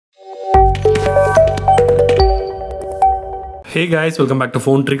Hey guys, welcome back to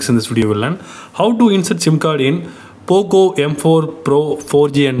Phone Tricks. In this video we'll learn how to insert SIM card in Poco M4 Pro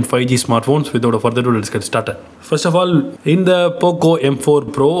 4G and 5G smartphones. Without a further ado, let's get started. First of all, in the Poco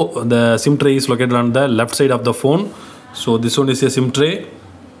M4 Pro, the SIM tray is located on the left side of the phone. So this one is a SIM tray.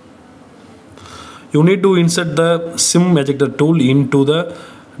 You need to insert the SIM ejector tool into the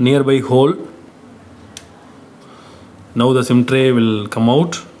nearby hole. Now the SIM tray will come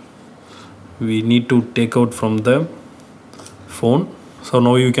out. We need to take out from the phone. So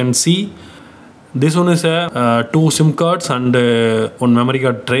now you can see this one is a two SIM cards and one memory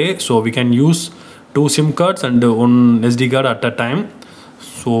card tray. So we can use two SIM cards and one SD card at a time.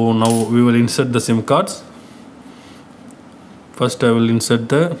 So now we will insert the SIM cards. First I will insert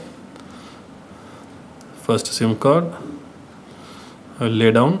the first SIM card. I will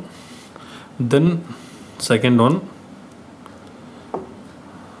lay down. Then second one.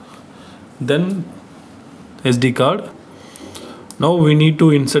 Then SD card. Now we need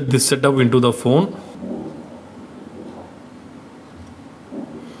to insert this setup into the phone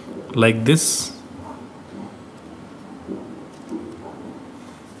like this.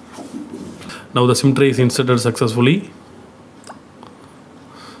 Now the SIM tray is inserted successfully.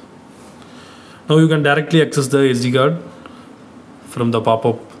 Now you can directly access the SD card from the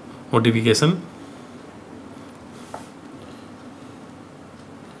pop-up notification.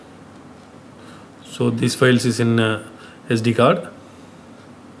 So these files is in SD card.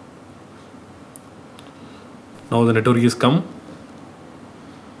 Now the network is come.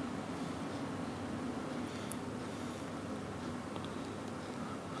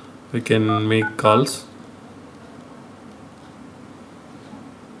 We can make calls.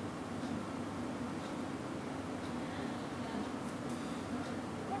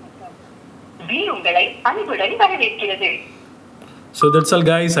 So that's all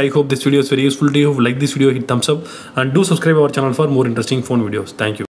guys. I hope this video is very useful to you. Like this video, hit thumbs up and do subscribe our channel for more interesting phone videos. Thank you.